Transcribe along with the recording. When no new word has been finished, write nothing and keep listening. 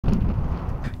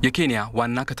የኬንያ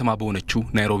ዋና ከተማ በሆነችው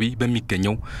ናይሮቢ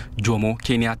በሚገኘው ጆሞ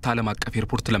ኬንያታ ዓለም አቀፍ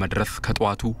ኤርፖርት ለመድረስ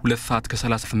ከጠዋቱ 2 ሰዓት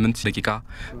ከ38 ደቂቃ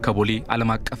ከቦሌ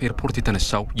ዓለም አቀፍ ኤርፖርት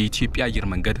የተነሳው የኢትዮጵያ አየር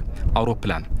መንገድ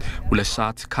አውሮፕላን 2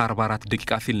 ሰዓት ከ44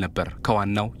 ደቂቃ ሲል ነበር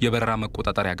ከዋናው የበረራ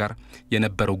መቆጣጠሪያ ጋር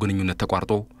የነበረው ግንኙነት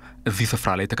ተቋርጦ እዚህ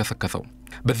ስፍራ ላይ ተከሰከሰው።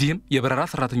 በዚህም የበረራ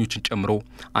ሰራተኞችን ጨምሮ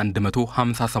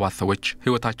 157 ሰዎች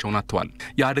ህይወታቸውን አጥተዋል።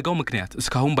 የአደጋው ምክንያት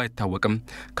እስካሁን ባይታወቅም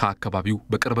ከአካባቢው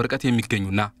በቅርብ ርቀት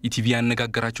የሚገኙና ኢቲቪ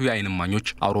ያነጋገራቸው የአይን እማኞች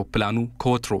አውሮፕላኑ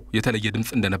ከወትሮ የተለየ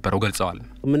ድምጽ እንደነበረው ገልጸዋል።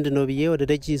 ምንድነው ብዬ ወደ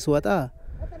ደጅ ስወጣ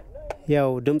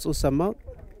ያው ድምጹ ሰማው።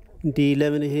 እንዲ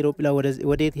ለምን አውሮፕላን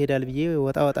ወዴት ሄዳል ብዬ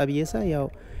ወጣ ብዬሳ ያው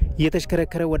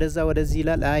እየተሽከረከረ ወደዚህ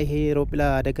ይላል። አይ ይሄ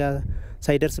አውሮፕላን አደጋ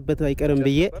ሳይደርስበት አይቀርም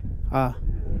ብዬ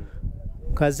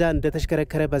ከዛ እንደ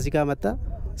ተሽከረከረ በዚህ ጋር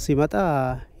ሲመጣ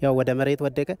ያው ወደ መሬት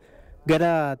ወደቀ። ገና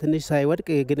ትንሽ ሳይወድቅ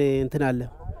ግን እንትን አለ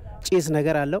ጭስ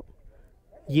ነገር አለው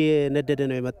የነደደ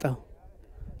ነው የመጣው።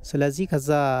 ስለዚህ ከዛ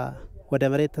ወደ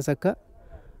መሬት ተሰካ።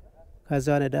 ከዛ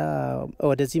ነዳ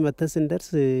ወደዚህ መተስ እንደርስ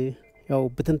ያው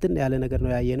ብትንትን ያለ ነገር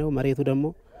ነው ያየነው። መሬቱ ደግሞ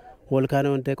ቮልካኖ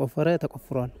እንደቆፈረ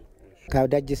ተቆፍሯል።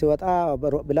 ከዳጅ ሲወጣ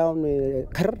ብላውን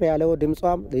ከር ያለው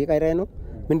ድምጿም ይቀይራ ነው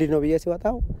ምንድነው ብዬ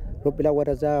ሲወጣው አውሮፕላን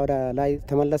ወደዛ ወደ ላይ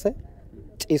ተመለሰ።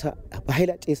 ጭሳ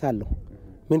በኃይል ጭስ አለው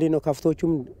ምንድነው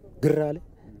ከፍቶቹም ግራለ።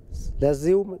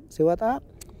 ለዚሁ ሲወጣ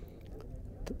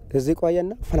እዚህ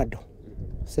ቆየና ፈነዳው።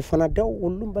 ሲፈነዳው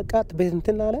ሁሉም በቃ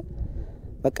በእንትን አለ።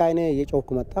 በቃ እኔ እየጮኩ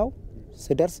መጣው።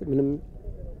 ሲደርስ ምንም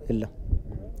የለም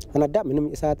ፈነዳ። ምንም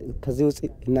እሳት ከዚህ ውስጥ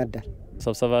ይናዳል።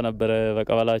 ስብሰባ ነበር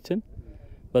በቀበላችን።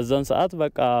 በዛን ሰዓት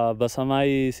በቃ በሰማይ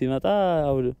ሲመጣ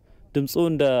ድምጹ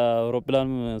እንደ አውሮፕላን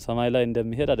ሰማይ ላይ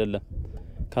እንደሚሄድ አይደለም።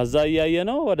 ከዛ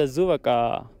ያያየነው ወደዚሁ በቃ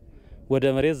ወደ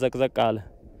መሬት ዘቅዘቅ አለ።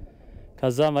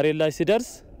 ከዛ መሬት ላይ ሲደርስ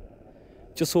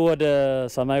ጭሱ ወደ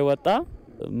ሰማይ ወጣ።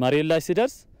 መሬት ላይ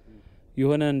ሲደርስ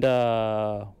የሆነ እንደ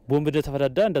ቦምብ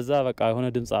ተፈነዳ። እንደዛ በቃ የሆነ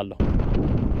ድምጽ አለው።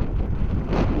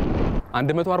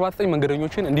 149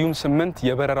 መንገደኞችን እንዲሁም 8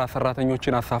 የበረራ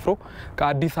ሰራተኞችን አሳፍሮ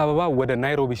ከአዲስ አበባ ወደ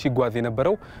ናይሮቢ ሲጓዝ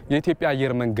የነበረው የኢትዮጵያ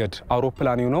አየር መንገድ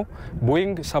አውሮፕላን ነው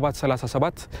ቦይንግ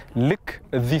 737 ልክ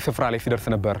እዚህ ስፍራ ላይ ሲደርስ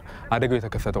ነበር አደጋው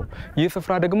የተከሰተው። ይህ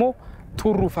ስፍራ ደግሞ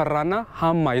ቱሩ ፈራና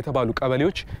ሃማ የተባሉ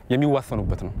ቀበሌዎች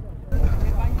የሚዋሰኑበት ነው።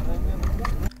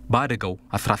 በአደጋው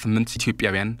 18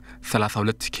 ኢትዮጵያውያን፣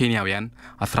 32 ኬንያውያን፣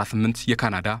 18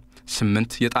 የካናዳ፣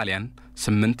 8 የጣሊያን፣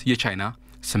 8 የቻይና፣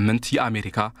 8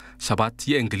 የአሜሪካ፣ 7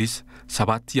 የእንግሊዝ፣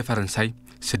 7 የፈረንሳይ፣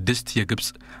 6 የግብጽ፣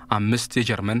 5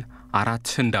 የጀርመን፣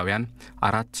 4 ህንዳውያን፣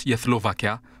 4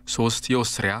 የስሎቫኪያ፣ 3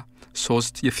 የኦስትሪያ፣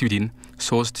 3 የስዊድን፣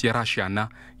 3 የራሺያና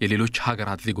የሌሎች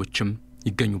ሀገራት ዜጎችም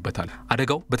ይገኙበታል።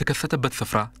 አደጋው በተከሰተበት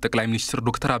ስፍራ ጠቅላይ ሚኒስትር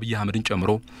ዶክተር አብይ አህመድን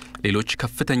ጨምሮ ሌሎች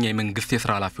ከፍተኛ የመንግስት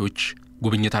የሥራ ኃላፊዎች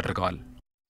ጉብኝት አድርገዋል።